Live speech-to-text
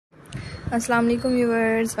Assalamu alaikum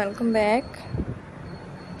viewers, welcome back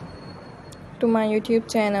to my YouTube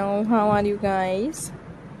channel. How are you guys?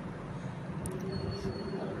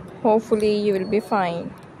 Hopefully you will be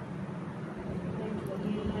fine.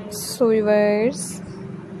 So viewers,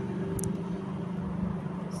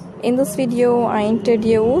 in this video I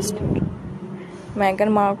introduced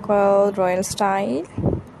Meghan Markle royal style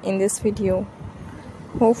in this video.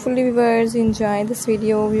 Hopefully viewers enjoy this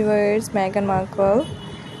video. Viewers, Meghan Markle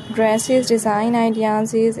dresses design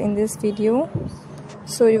ideas is in this video.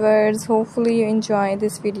 So viewers, hopefully you enjoy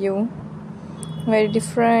this video. Very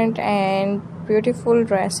different and beautiful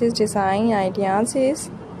dresses design ideas is.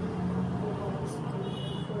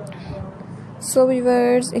 So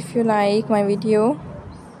viewers, if you like my video,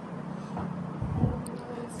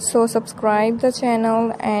 so subscribe the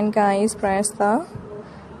channel and guys press the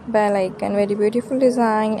bell icon. Very beautiful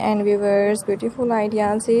design and viewers, beautiful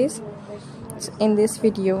ideas is in this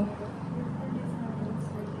video.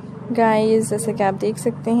 Guys, जैसे कि आप देख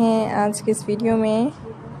सकते हैं आज के इस video में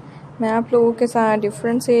मैं आप लोगों के साथ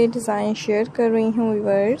डिफरेंट से डिज़ाइन शेयर कर रही हूँ।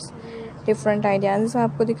 व्यूवर्स, डिफरेंट आइडियाज़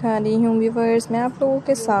आपको दिखा रही हूँ। व्यूवर्स, मैं आप लोगों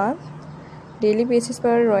के साथ डेली बेसिस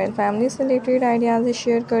पर रॉयल फैमिली से रिलेटेड आइडियाज़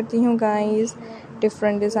शेयर करती हूँ। गाइस,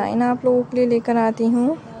 डिफरेंट डिज़ाइन आप लोगों के लिए लेकर आती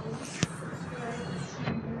हूँ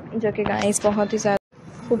जो कि गाइस बहुत ही ज़्यादा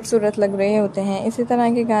खूबसूरत लग रहे होते हैं। इसी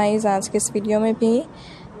तरह के गाइस आज के इस वीडियो में भी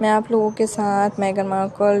मैं आप लोगों के साथ मैगन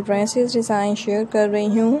मार्कल ड्रेसेस डिज़ाइन शेयर कर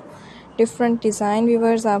रही हूँ। डिफरेंट डिज़ाइन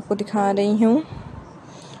व्यूवर्स आपको दिखा रही हूँ।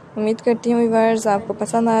 उम्मीद करती हूँ व्यूवर्स आपको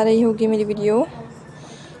पसंद आ रही होगी मेरी वीडियो।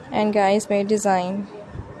 एंड गाइस, मेरी डिज़ाइन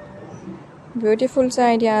ब्यूटीफुल से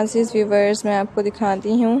आइडियाज़ व्यूवर्स मैं आपको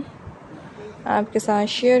दिखाती हूँ, आपके साथ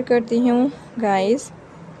शेयर करती हूँ गाइस,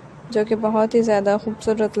 जो कि बहुत ही ज़्यादा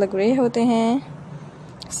खूबसूरत लग रहे होते हैं।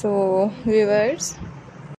 सो व्यूवर्स,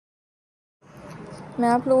 मैं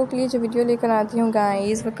आप लोगों के लिए जो वीडियो लेकर आती हूँ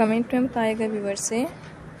गाइस, वो कमेंट में बताएगा व्यूवर्स से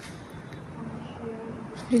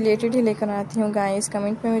रिलेटेड ही लेकर आती हूँ। गाइस,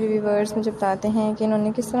 कमेंट में मेरे व्यूवर्स मुझे बताते हैं कि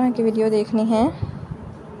इन्होंने किस तरह की वीडियो देखनी है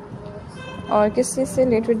और किस चीज़ से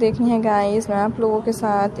रिलेटेड देखनी है। गाइस, मैं आप लोगों के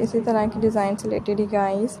साथ इसी तरह की डिज़ाइन से रिलेटेड ही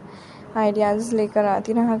गाइस आइडियाज़ लेकर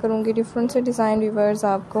आती रहा करूँगी। डिफरेंट से डिज़ाइन व्यूवर्स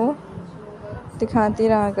आपको दिखाती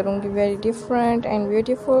रहा करूँगी। Very different and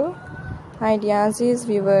beautiful ideas is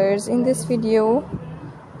viewers in this video.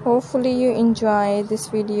 Hopefully you enjoy this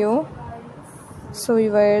video. So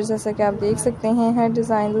viewers, जैसा कि आप देख सकते हैं हर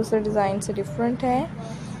डिज़ाइन दूसरे डिज़ाइन से डिफरेंट है।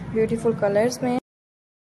 ब्यूटीफुल कलर्स में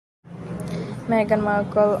मैगन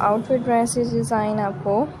मार्कल आउटफिट ड्रेसेस डिज़ाइन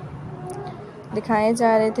आपको दिखाए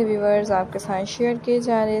जा रहे थे। व्यूवर्स, आपके साथ शेयर किए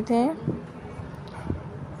जा रहे थे।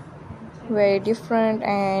 Very different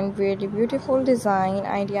and very beautiful design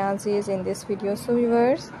ideas is in this video. So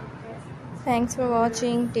viewers, thanks for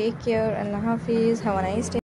watching. Take care. Allah Hafiz. Have a nice day.